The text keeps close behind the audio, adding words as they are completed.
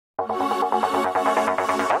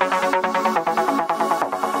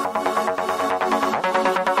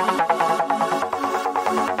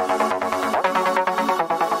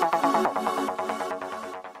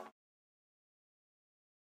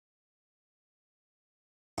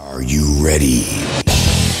Are you ready?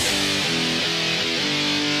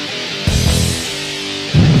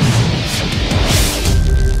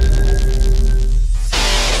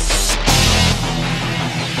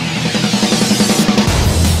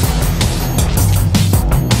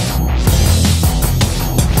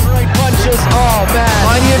 Oh man,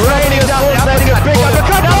 raining down, landing a big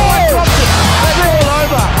uppercut. No, I dropped it. That's all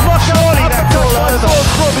over. Surely that's all over.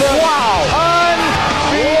 Wow.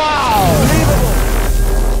 Unbelievable.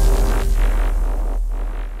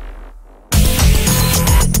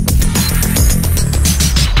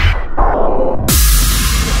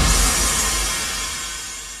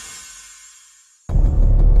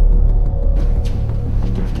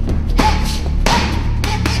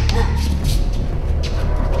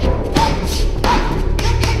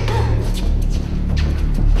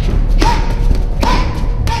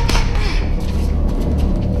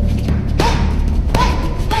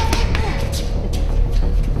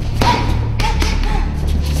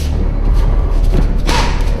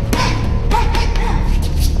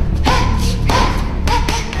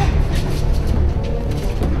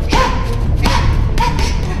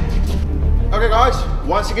 Okay guys,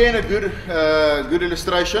 once again a good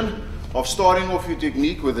illustration of starting off your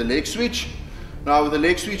technique with the leg switch. Now with the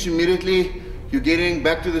leg switch, immediately you're getting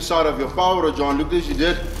back to the side of your power, or John looked as you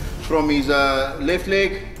did from his left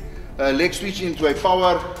leg, leg switch into a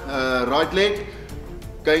power right leg,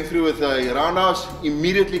 going through with a roundhouse,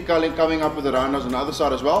 immediately coming up with a roundhouse on the other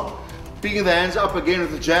side as well, picking the hands up again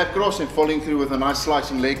with a jab cross and following through with a nice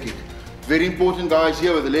slicing leg kick. Very important guys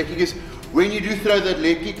here with the leg kick is, when you do throw that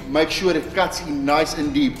leg kick, make sure it cuts in nice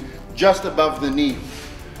and deep, just above the knee.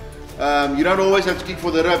 You don't always have to kick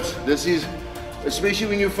for the ribs. This is, especially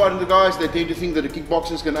when you're fighting the guys, they tend to think that the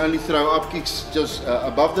kickboxers can only throw up kicks just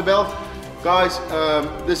above the belt. Guys,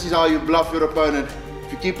 this is how you bluff your opponent.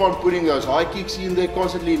 If you keep on putting those high kicks in there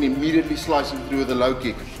constantly and immediately slicing through with a low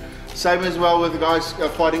kick. Same as well with the guys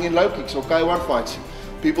fighting in low kicks or K1 fights.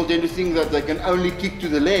 People tend to think that they can only kick to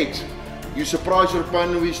the legs. You surprise your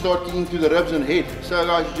opponent when you start kicking to the ribs and head. So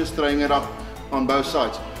guys, you're just throwing it up on both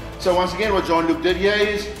sides. So once again, what Jean-Luc did here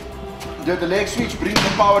is, did the leg switch, bring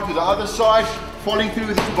the power to the other side, falling through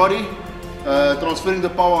with his body, transferring the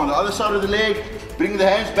power on the other side of the leg, bring the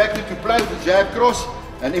hands back into play with the jab cross,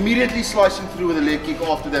 and immediately slicing through with the leg kick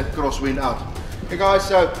after that cross went out. Okay guys,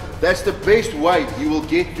 so that's the best way you will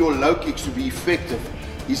get your low kicks to be effective,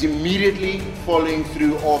 is immediately following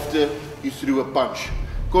through after you threw a punch.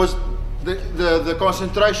 Because the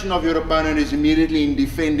concentration of your opponent is immediately in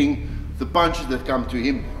defending the punches that come to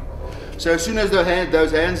him. So as soon as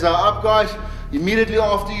those hands are up guys, immediately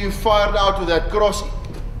after you fired out with that cross,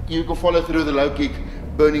 you can follow through the low kick,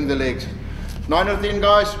 burning the legs. 9 out of 10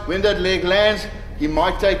 guys, when that leg lands, he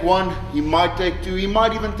might take 1, he might take 2, he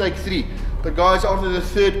might even take 3. But guys, after the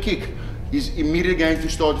 3rd kick, he's immediately going to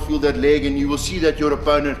start to feel that leg, and you will see that your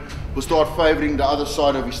opponent will start favoring the other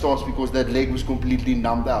side of his stance because that leg was completely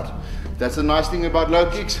numbed out. That's the nice thing about low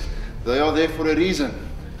kicks. They are there for a reason.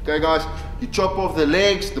 Okay guys, you chop off the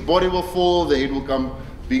legs, the body will fall, the head will come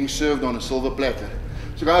being served on a silver platter.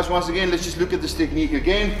 So guys, once again, let's just look at this technique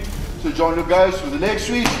again. So Jean-Luc goes with the leg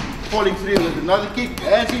sweep, falling through with another kick,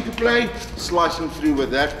 hands into play, slicing through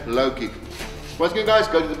with that low kick. Once again guys,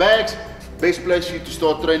 go to the bags. Best place for you to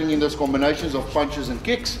start training in those combinations of punches and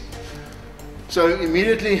kicks. So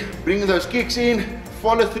immediately bring those kicks in,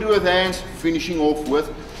 follow through with hands, finishing off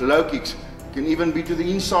with low kicks. Can even be to the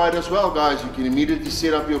inside as well guys. You can immediately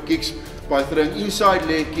set up your kicks by throwing inside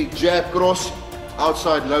leg kick, jab cross,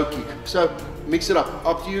 outside low kick. So mix it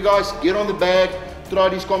up to you guys. Get on the bag, try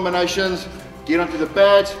these combinations, get onto the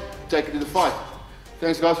pads, take it to the fight.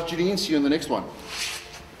 Thanks guys for tuning in, see you in the next one.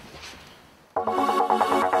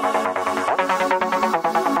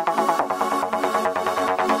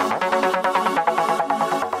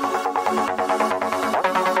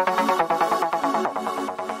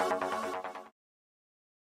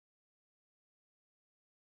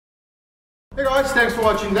 Hey guys, thanks for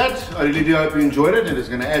watching that. I really do hope you enjoyed it and it's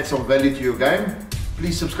going to add some value to your game.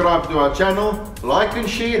 Please subscribe to our channel, like and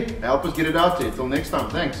share, help us get it out there. Till next time,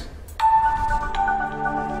 thanks.